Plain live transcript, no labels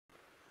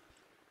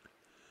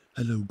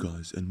Hello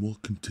guys, and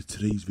welcome to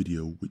today's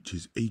video, which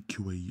is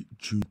AQA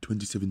June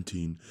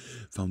 2017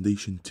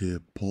 Foundation Tier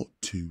Part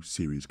 2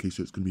 series. Okay,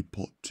 so it's going to be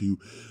Part 2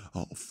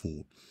 out of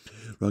 4.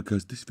 Right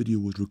guys, this video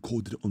was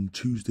recorded on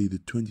Tuesday the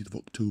 20th of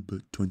October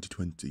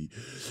 2020.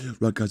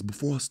 Right guys,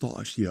 before I start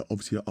actually,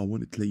 obviously I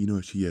wanted to let you know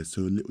actually,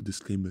 so a little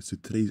disclaimer. So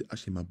today's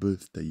actually my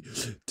birthday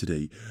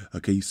today.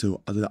 Okay,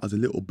 so as a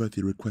little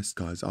birthday request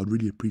guys, I'd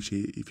really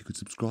appreciate it if you could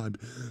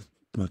subscribe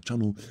to my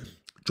channel.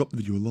 Drop the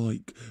video a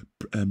like,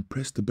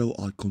 press the bell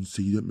icon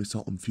so you don't miss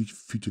out on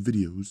future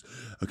videos.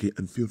 Okay,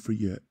 and feel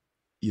free,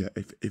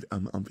 if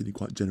I'm feeling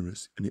quite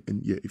generous, and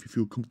yeah, if you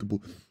feel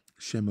comfortable,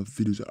 share my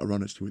videos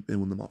around actually with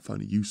anyone that might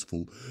find it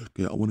useful.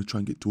 Okay, I want to try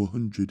and get to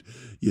 100,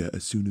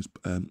 as soon as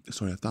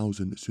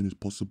 1,000 as soon as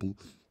possible.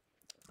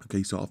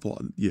 Okay, so I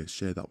thought I'd,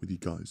 share that with you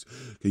guys.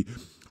 Okay,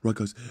 right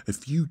guys,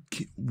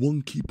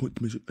 one key point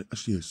to mention,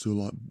 actually, so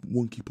like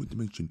one key point to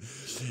mention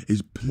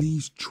is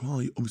please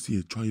try your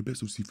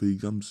best obviously for the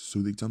exams. So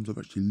the exams are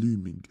actually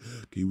looming.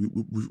 Okay,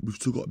 we've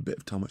still got a bit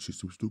of time actually,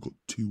 so we've still got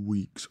 2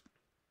 weeks,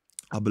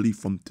 I believe,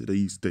 from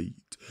today's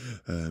date,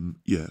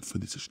 for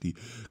this actually.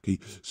 Okay,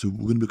 so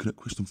we're going to be looking at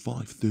question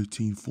 5,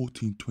 13,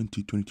 14,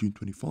 20, 22, and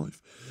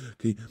 25.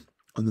 Okay,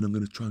 and then I'm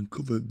going to try and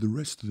cover the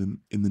rest of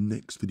them in the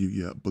next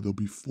video, but there'll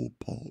be 4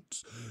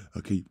 parts.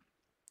 Okay,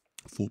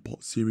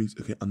 4-part series.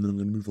 Okay, and then I'm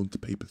going to move on to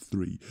paper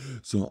 3.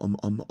 So I'm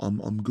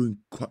going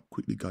quite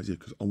quickly guys,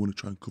 because I want to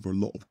try and cover a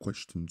lot of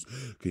questions.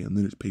 Okay, and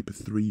then it's paper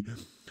 3,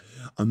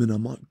 and then I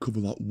might cover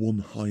like one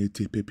higher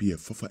tier paper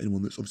for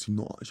anyone that's obviously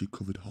not actually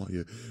covered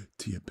higher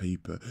tier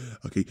paper.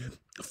 Okay,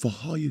 for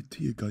higher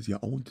tier guys, I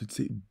wanted to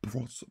say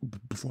before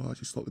I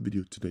actually start the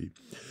video today,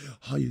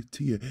 higher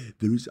tier,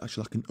 there is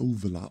actually like an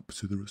overlap,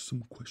 so there are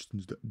some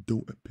questions that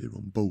don't appear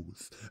on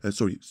both.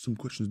 Some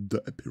questions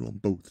that appear on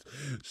both.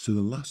 So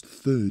the last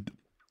third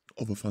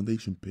of a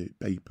foundation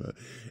paper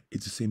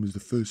is the same as the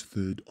first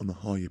third on a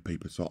higher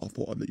paper. So I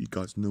thought I'd let you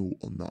guys know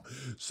on that.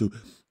 So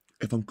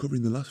if I'm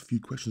covering the last few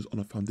questions on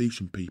a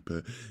foundation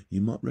paper,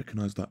 you might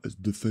recognize that as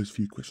the first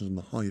few questions on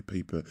the higher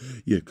paper.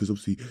 Yeah, because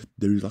obviously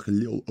there is like a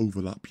little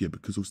overlap here,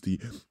 because obviously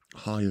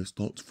higher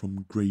starts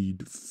from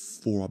grade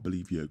 4, I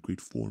believe, grade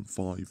 4 and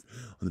 5,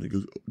 and then it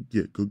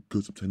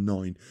goes up to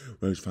 9,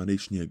 whereas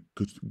foundation,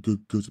 goes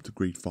up to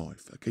grade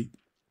 5. Okay.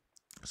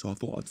 So I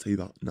thought I'd say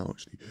that now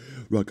actually.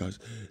 Right guys,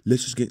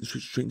 let's just get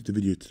straight into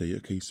the video today.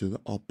 Okay, so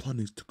our plan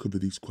is to cover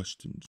these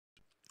questions.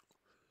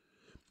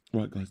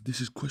 Right guys, this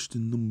is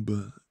question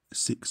number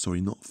 6,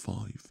 sorry, not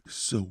 5.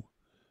 So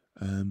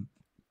we're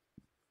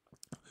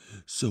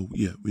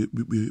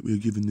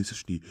given this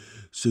actually.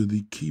 So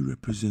the key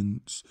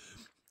represents,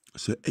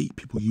 so 8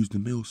 people use the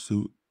mail,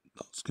 so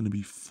that's going to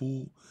be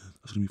 4.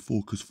 That's going to be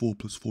 4, because 4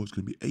 plus 4 is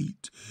going to be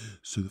 8.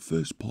 So the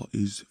first part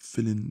is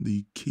fill in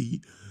the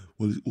key.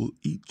 Well,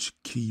 each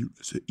key,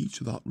 so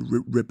each of that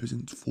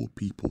represents 4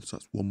 people, so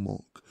that's 1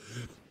 mark.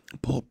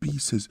 Part B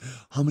says,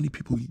 how many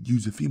people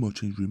use a female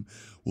change room?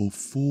 Well,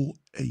 4,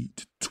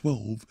 8,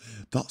 12,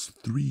 that's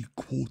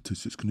 3/4,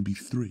 so it's going to be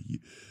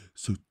 3.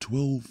 So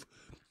 12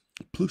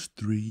 plus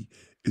 3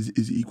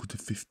 is equal to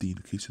 15.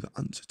 Okay, so the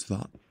answer to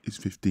that is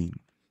 15.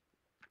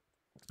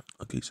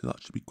 Okay, so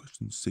that should be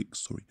question 6,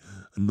 sorry,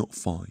 and not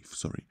 5,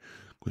 sorry.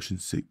 Question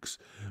 6.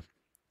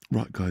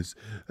 Right, guys,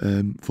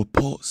 for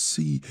part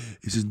C,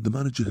 it says the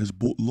manager has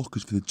bought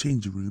lockers for the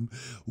changing room.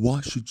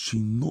 Why should she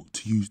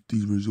not use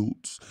these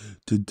results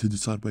to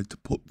decide where to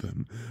put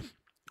them?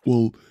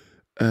 Well,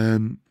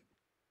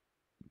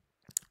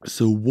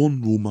 so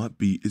one rule might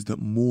be is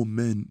that more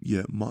men,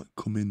 might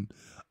come in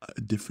at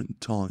a different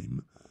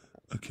time.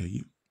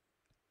 Okay.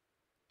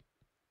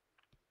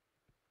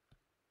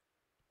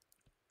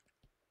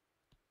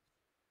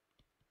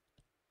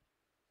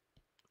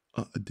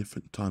 At a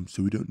different time,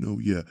 so we don't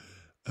know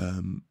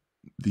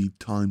the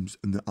times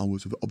and the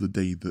hours of the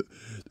day that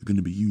they're going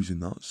to be using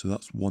that. So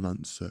that's one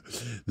answer.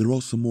 There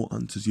are some more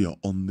answers here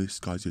on this,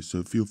 guys,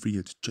 so feel free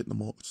to check the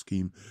mark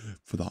scheme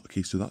for that.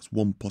 Okay, so that's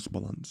one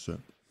possible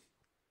answer.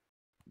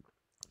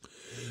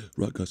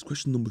 Right, guys,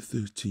 question number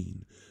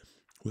 13.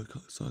 Work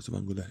out the size of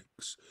angle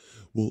X.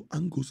 Well,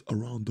 angles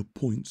around the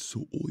points,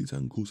 so all these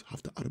angles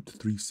have to add up to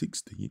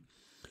 360.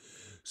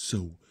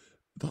 So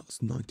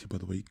that's 90, by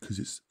the way, because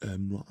it's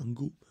right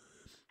angle.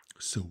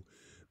 So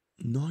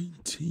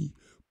 90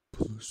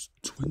 plus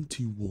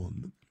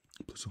 21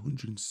 plus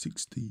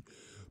 160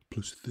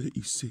 plus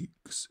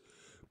 36.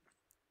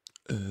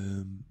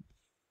 1,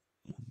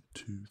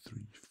 2,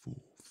 3, 4,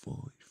 5.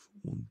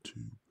 1,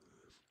 2,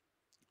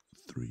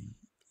 3,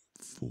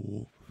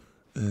 4.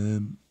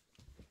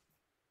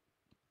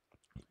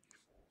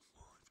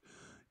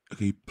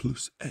 Okay,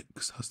 plus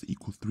X has to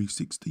equal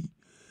 360.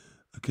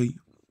 Okay,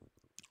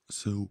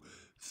 so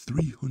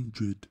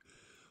 300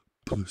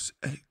 plus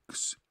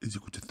X is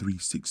equal to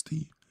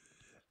 360.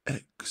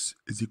 X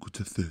is equal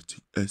to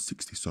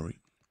 60,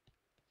 sorry.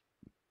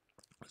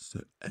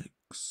 So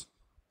X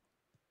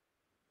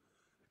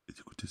is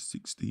equal to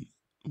 60,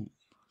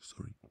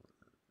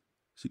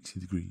 60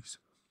 degrees.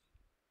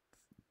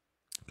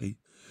 Okay,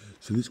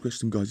 so this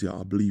question, guys, yeah,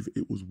 I believe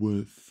it was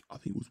worth, I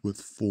think it was worth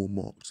 4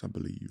 marks, I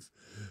believe,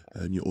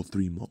 and yeah, or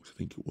 3 marks, I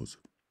think it was.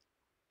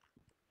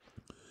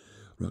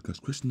 Right, guys,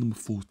 question number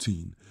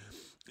 14.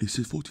 It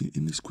says 14,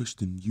 in this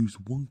question, use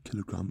 1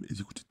 kilogram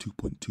is equal to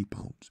 2.2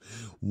 pounds.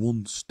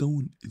 1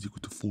 stone is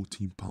equal to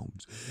 14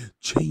 pounds.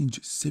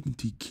 Change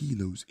 70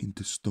 kilos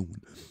into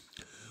stone.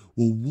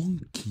 Well,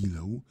 1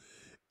 kilo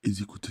is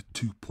equal to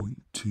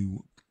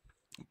 2.2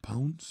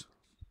 pounds.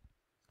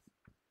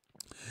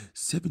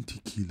 70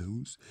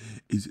 kilos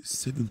is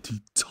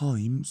 70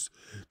 times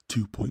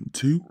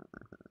 2.2.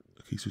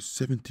 Okay, so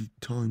 70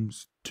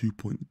 times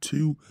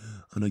 2.2,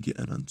 and I get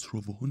an answer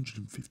of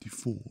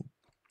 154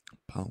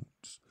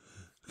 pounds.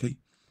 Okay,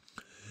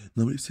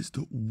 now it says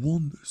that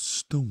 1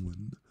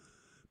 stone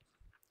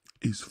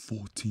is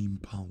 14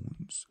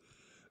 pounds.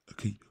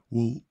 Okay,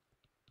 well,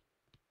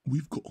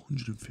 we've got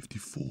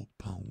 154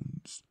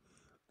 pounds.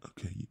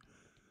 Okay,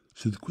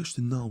 so the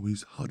question now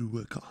is, how do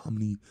we work out how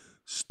many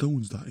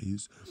stones that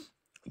is?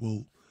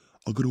 Well,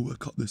 I've got to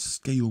work out the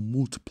scale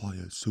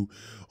multiplier. So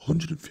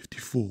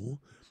 154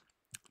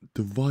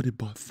 divided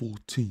by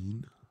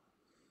 14,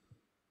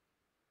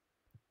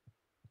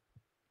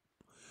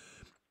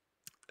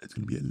 it's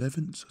going to be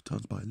 11, so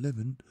times by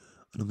 11,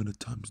 and I'm going to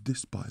times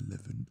this by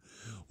 11.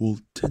 Well,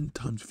 10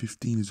 times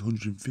 15 is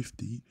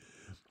 150,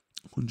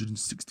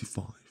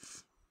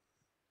 165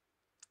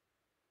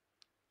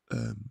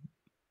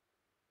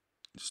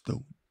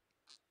 stone.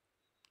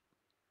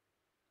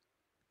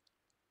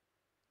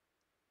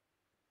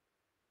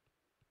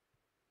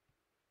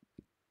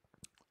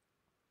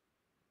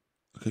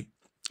 Okay,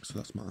 so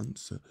that's my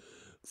answer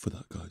for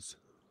that, guys.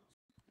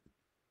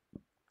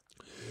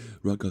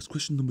 Right, guys,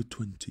 question number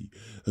 20.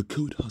 A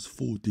code has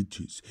 4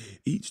 digits.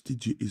 Each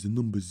digit is the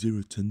number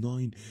 0 to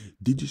 9.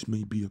 Digits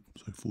may be,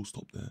 sorry, full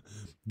stop there.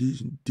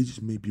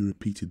 Digits may be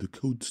repeated. The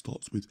code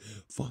starts with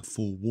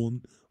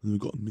 541, and we've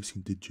got a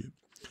missing digit.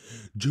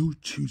 Joe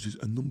chooses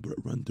a number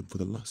at random for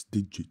the last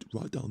digit.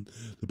 Write down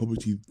the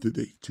probability that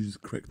they choose the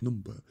correct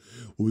number.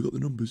 Well, we got the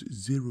numbers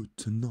 0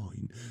 to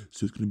 9,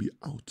 so it's going to be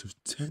out of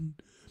 10.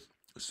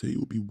 So it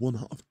will be 1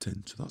 out of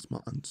 10. So that's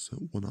my answer,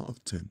 1 out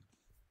of 10.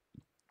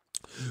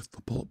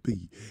 For part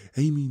B,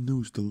 Amy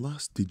knows the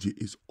last digit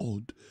is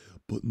odd,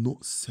 but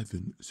not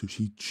 7. So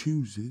she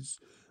chooses,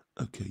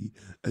 okay,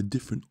 a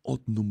different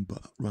odd number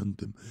at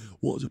random.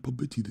 What is the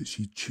probability that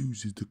she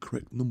chooses the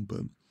correct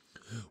number?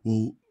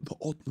 Well, the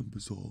odd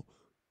numbers are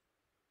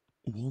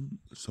 1,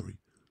 3,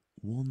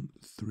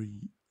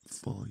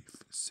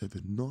 5,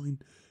 7,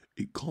 9.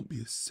 It can't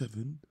be a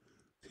 7.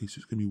 Okay, so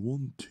it's going to be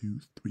 1, 2,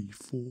 3,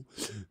 4.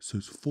 So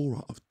it's 4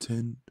 out of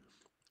 10,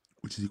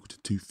 which is equal to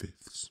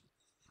 2/5.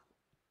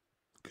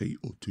 Okay,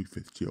 or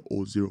 2/5, yeah,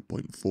 or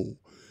 0.4.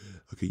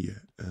 Okay,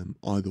 yeah,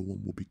 either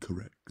one will be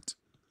correct.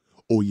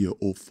 Or yeah,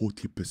 or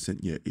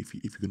 40%, yeah, if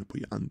you're going to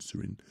put your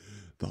answer in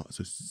that.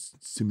 So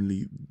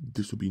similarly,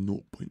 this will be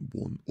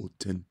 0.1 or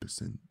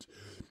 10%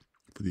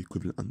 for the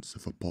equivalent answer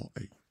for part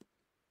A.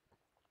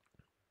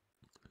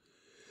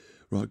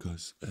 Right,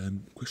 guys,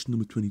 question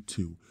number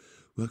 22.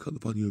 Work out the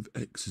value of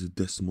x as a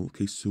decimal.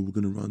 Okay, so we're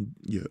going to round,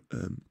 yeah,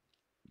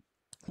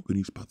 we're going to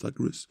use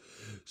Pythagoras.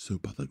 So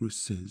Pythagoras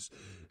says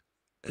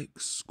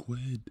x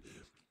squared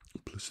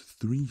plus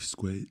 3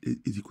 squared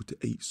is equal to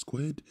 8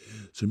 squared.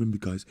 So remember,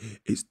 guys,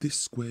 it's this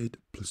squared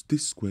plus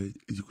this squared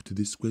is equal to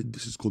this squared.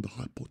 This is called the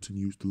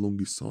hypotenuse, the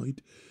longest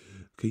side.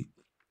 Okay,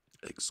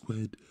 x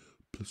squared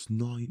plus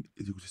 9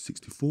 is equal to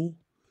 64.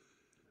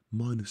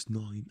 Minus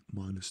 9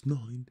 minus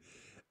 9.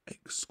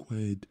 X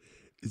squared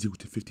is equal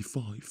to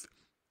 55.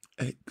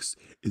 X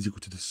is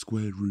equal to the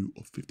square root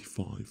of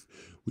 55,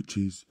 which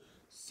is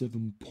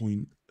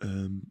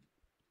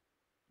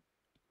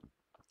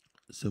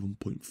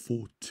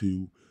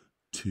 7.42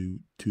 to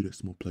 2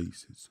 decimal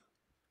places.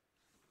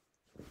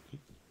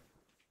 Okay.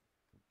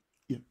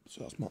 Yep,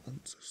 so that's my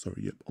answer.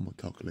 Sorry, yep, on my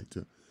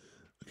calculator.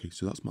 Okay,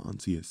 so that's my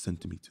answer, yes,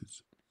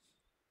 centimeters.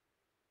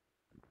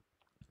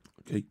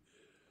 Okay.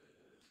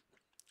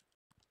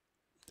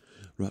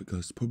 Right,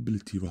 guys,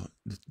 probability, right.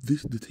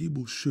 The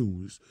table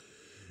shows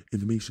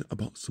information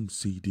about some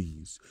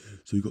CDs.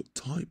 So we've got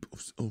type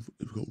of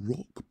we've got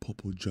rock,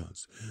 pop, or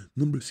jazz.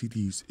 Number of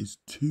CDs is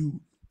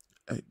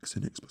 2x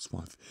and x plus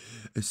 5.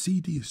 A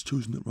CD is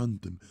chosen at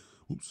random.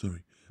 Oops,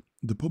 sorry.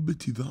 The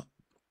probability that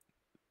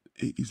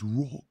it is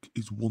rock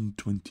is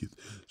 1/20th.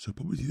 So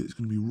probability that it's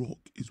going to be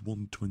rock is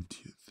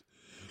 1/20th.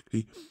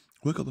 Okay.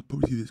 Work out the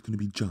probability that it's going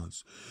to be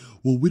jazz.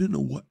 Well, we don't know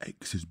what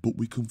x is, but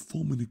we can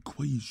form an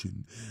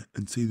equation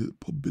and say that the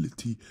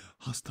probability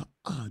has to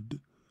add,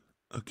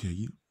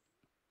 okay,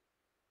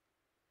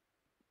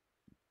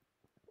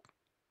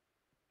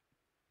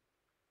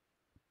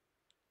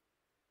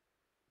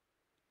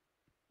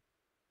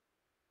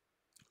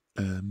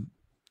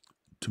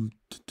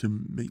 to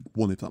make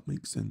 1, if that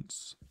makes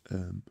sense.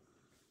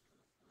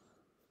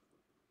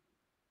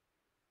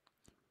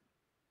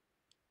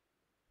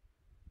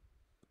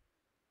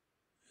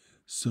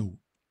 So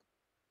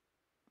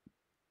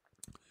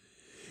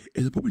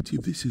if the probability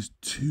of this is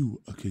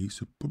 2, okay,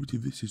 so probability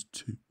of this is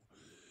 2,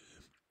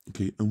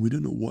 Okay, and we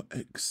don't know what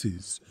x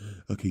is.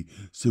 Okay,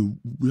 so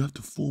we have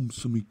to form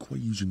some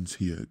equations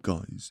here,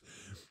 guys.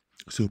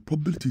 So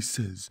probability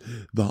says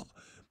that,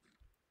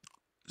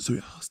 so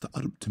it has to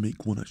add up to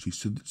make one actually.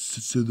 So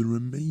the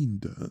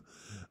remainder,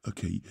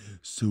 okay,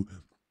 so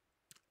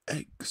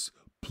x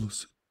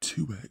plus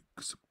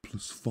 2x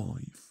plus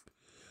 5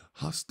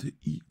 has to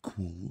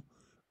equal,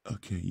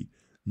 okay,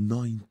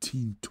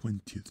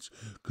 19/20,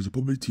 because the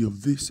probability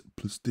of this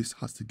plus this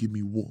has to give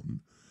me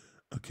 1,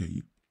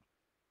 okay.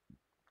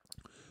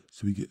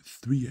 So we get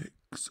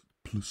 3x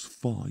plus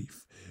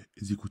 5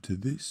 is equal to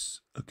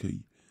this,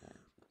 okay.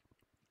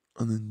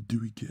 And then do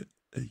we get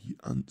a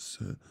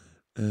answer?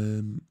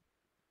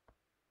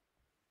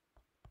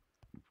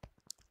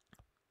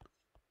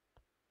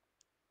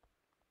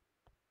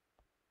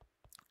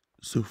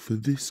 So for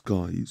this,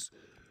 guys,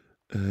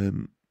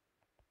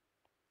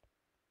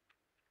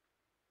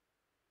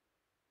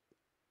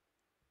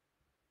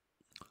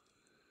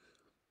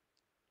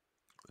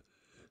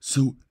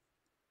 so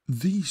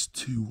these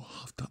two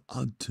have to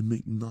add to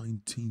make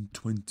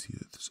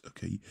 19/20,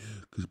 okay?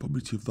 Because the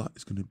probability of that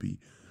is going to be,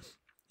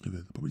 the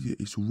probability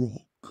is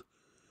rock,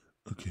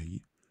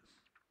 okay?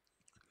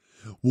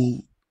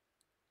 Well,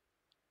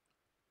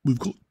 we've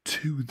got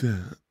 2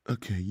 there,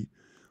 okay?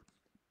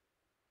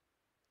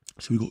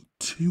 So we got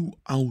 2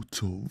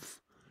 out of,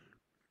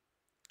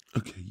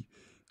 okay,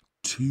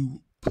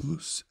 2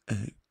 plus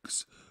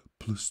x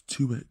plus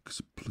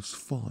 2x plus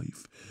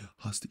 5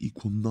 has to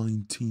equal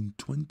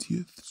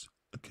 19/20,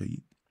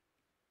 okay?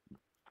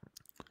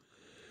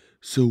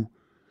 So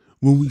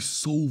when we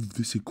solve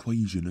this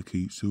equation,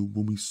 okay, so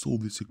when we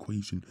solve this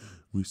equation,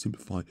 when we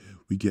simplify,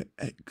 we get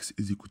x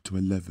is equal to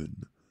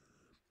 11,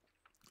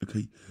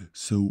 okay?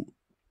 So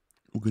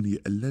we're going to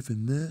get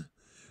 11 there.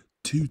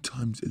 2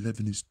 times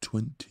 11 is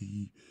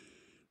 20.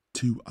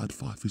 2 add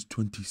 5 is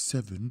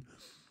 27.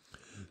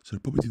 So the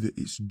probability that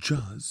it's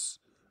jazz,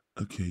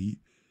 okay,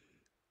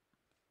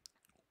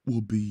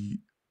 will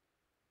be,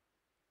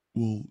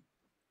 well,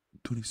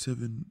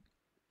 27,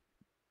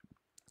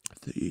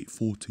 38,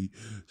 40.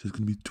 So it's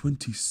going to be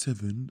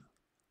 27,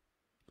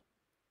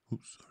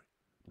 oops, sorry,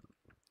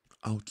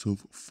 out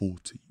of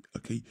 40,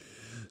 okay?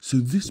 So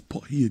this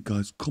pot here,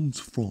 guys, comes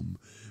from,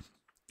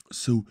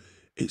 so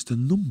it's the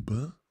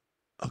number,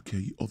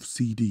 okay, of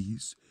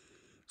CDs.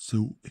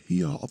 So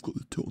here I've got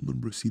the total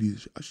number of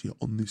CDs actually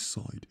on this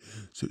side.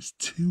 So it's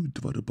 2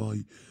 divided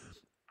by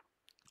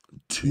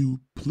 2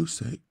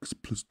 plus x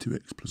plus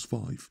 2x plus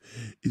 5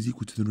 is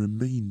equal to the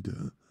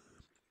remainder.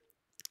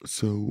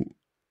 So,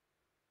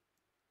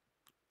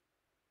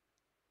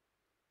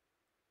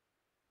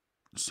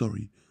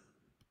 sorry,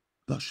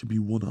 that should be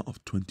 1 out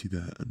of 20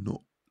 there and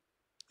not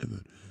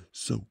ever.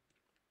 So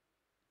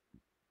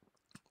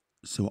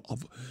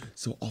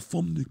I've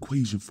formed an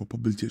equation for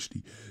probability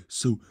actually.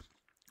 So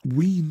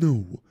we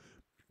know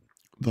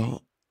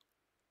that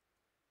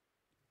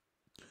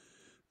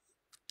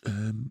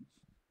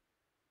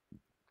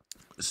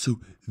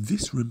so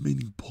this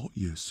remaining part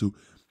here, so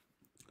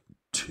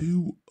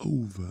 2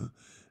 over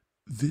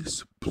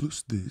this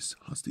plus this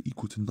has to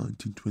equal to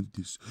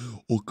 19/20,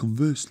 or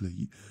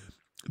conversely,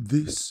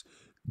 this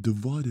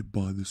divided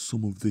by the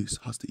sum of this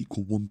has to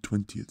equal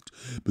 1/20,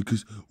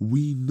 because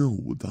we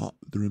know that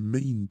the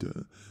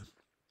remainder,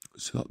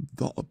 so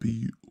that'll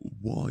be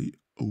y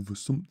over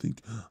something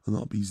and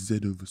that'll be z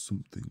over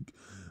something,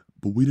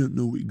 but we don't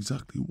know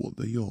exactly what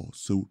they are,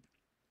 so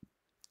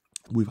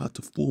we've had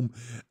to form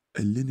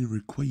a linear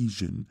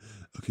equation.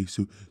 Okay,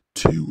 so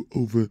 2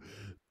 over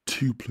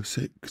 2 plus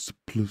x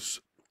plus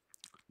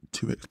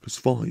 2x plus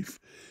 5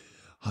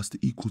 has to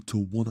equal to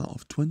 1 out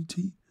of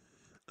 20.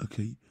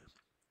 Okay,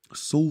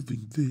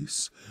 solving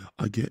this,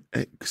 I get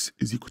x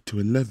is equal to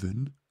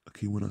 11.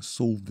 Okay, when I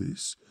solve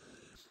this,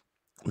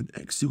 when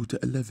x is equal to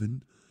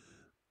 11,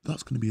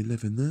 that's going to be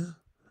 11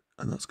 there,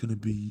 and that's going to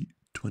be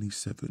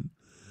 27.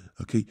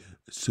 Okay,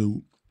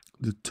 so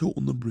the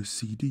total number of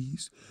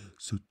CDs,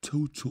 so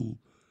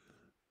total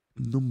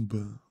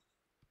number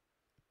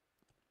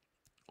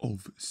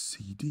of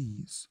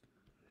CDs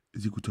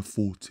is equal to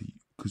 40,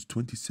 because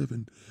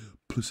 27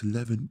 plus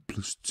 11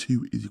 plus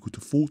 2 is equal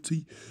to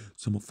 40.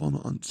 So my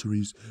final answer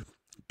is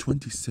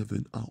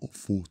 27 out of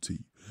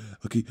 40.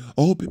 Okay,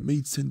 I hope it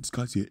made sense,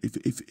 guys. Here,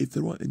 if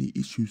there are any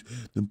issues,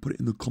 then put it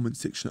in the comment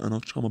section, and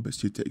I'll try my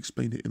best here to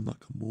explain it in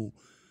like a more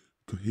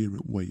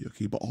coherent way.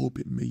 Okay, but I hope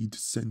it made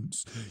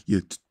sense.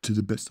 Yeah, to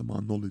the best of my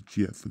knowledge.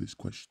 Yeah, for this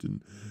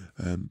question.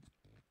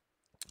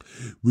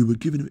 We were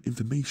given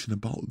information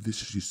about this,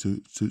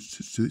 so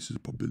this is a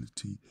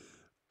probability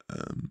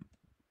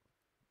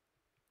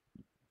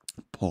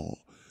part,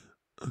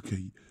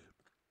 okay.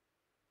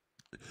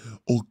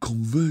 Or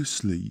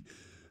conversely,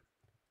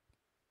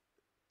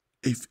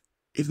 if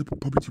the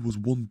probability was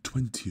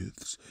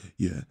 1/20,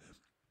 yeah,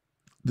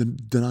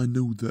 then I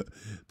know that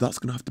that's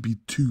gonna have to be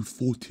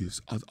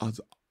 2/40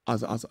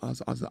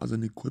 as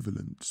an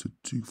equivalent, so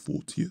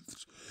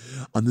 2/40,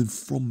 and then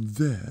from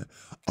there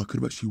I could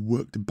have actually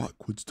worked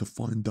backwards to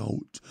find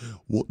out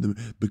what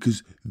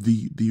because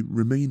the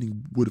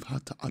remaining would have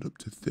had to add up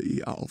to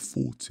 30 out of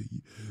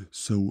 40.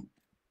 So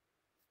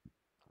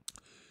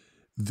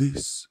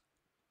this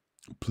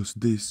plus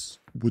this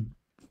would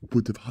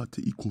have had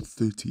to equal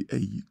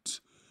 38,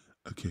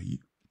 okay?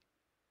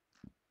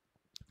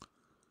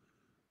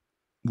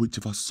 Which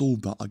if I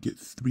solve that, I get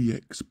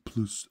 3x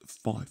plus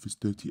 5 is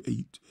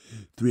 38.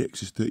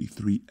 3x is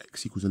 33,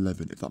 x equals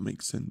 11, if that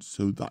makes sense.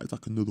 So that is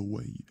like another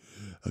way,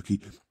 okay?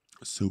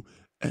 So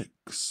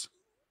x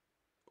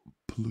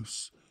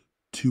plus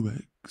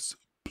 2x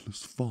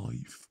plus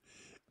 5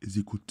 is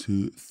equal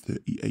to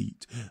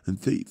 38. And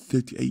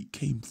 38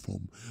 came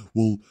from,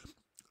 well,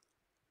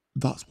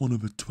 that's 1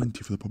 over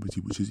 20 for the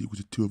probability, which is equal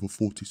to 2 over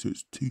 40. So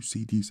it's 2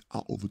 CDs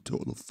out of a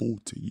total of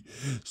 40.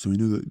 So we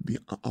know that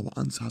our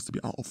answer has to be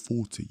out of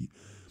 40.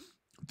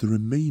 The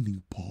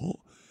remaining part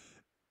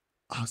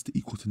has to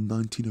equal to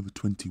 19 over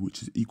 20,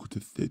 which is equal to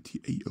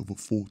 38 over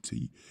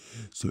 40.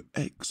 So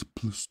x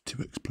plus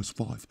 2x plus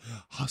 5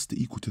 has to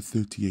equal to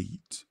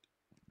 38.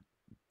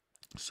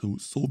 So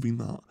solving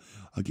that,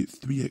 I get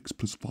 3x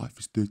plus 5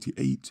 is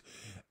 38.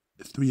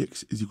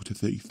 3x is equal to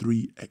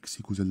 33, x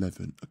equals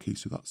 11. Okay,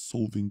 so that's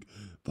solving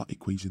that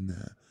equation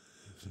there.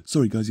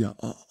 Sorry guys, yeah,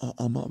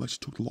 I might have actually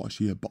talked a lot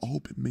actually here, but I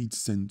hope it made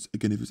sense.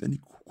 Again, if there's any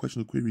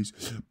questions or queries,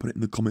 put it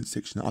in the comment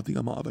section. I think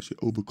I might have actually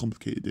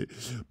overcomplicated it,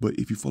 but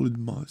if you followed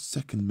my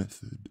second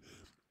method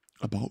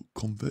about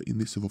converting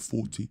this over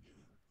 40,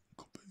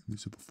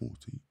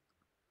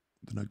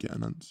 then I get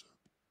an answer.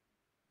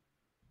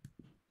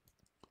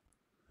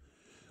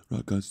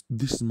 Right guys,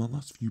 this is my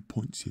last few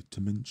points here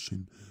to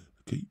mention,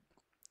 okay?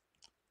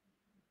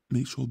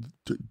 Make sure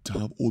to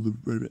have all the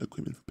relevant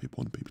equipment for paper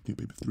 1 and paper 2 and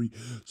paper 3.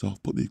 So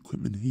I've put the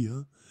equipment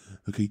here.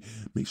 Okay,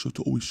 make sure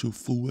to always show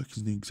full workings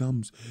in the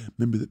exams.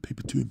 Remember that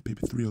paper 2 and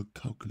paper 3 are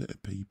calculator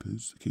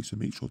papers. Okay, so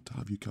make sure to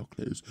have your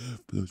calculators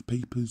for those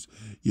papers.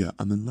 Yeah,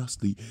 and then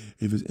lastly,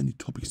 if there's any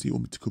topics that you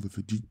want me to cover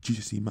for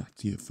GCSE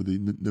maths here for the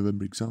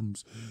November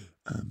exams,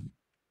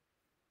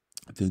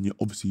 then you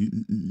obviously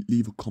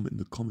leave a comment in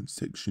the comment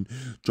section.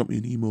 Drop me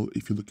an email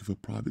if you're looking for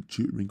private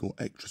tutoring or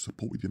extra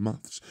support with your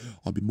maths.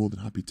 I'll be more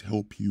than happy to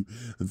help you.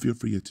 And feel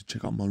free to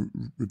check out my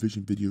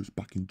revision videos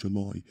back in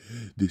July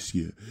this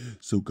year.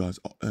 So guys,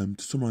 to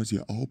summarize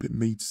here, I hope it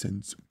made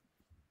sense.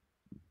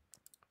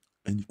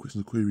 Any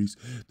questions or queries,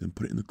 then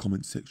put it in the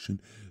comment section.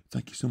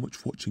 Thank you so much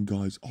for watching,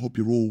 guys. I hope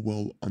you're all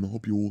well and I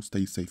hope you all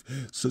stay safe.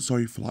 So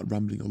sorry for like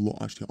rambling a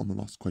lot actually on the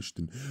last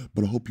question,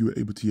 but I hope you were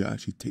able to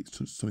actually take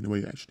something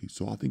away actually.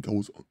 So I think I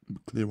was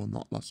clear on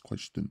that last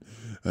question.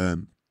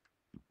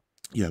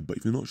 Yeah, but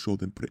if you're not sure,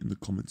 then put it in the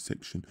comment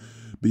section.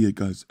 But yeah,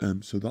 guys,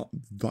 so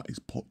that is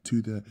part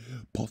 2 there.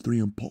 Part 3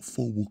 and part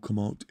 4 will come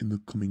out in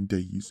the coming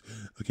days.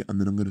 Okay, and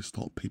then I'm going to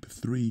start paper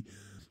 3.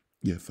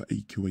 Yeah, for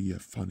AQA, yeah,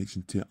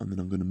 foundation tier, and then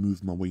I'm going to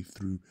move my way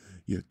through,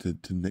 yeah, to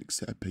the next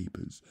set of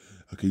papers.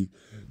 Okay,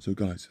 so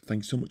guys,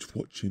 thanks so much for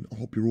watching. I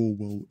hope you're all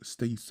well,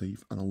 stay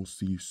safe, and I will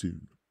see you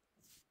soon.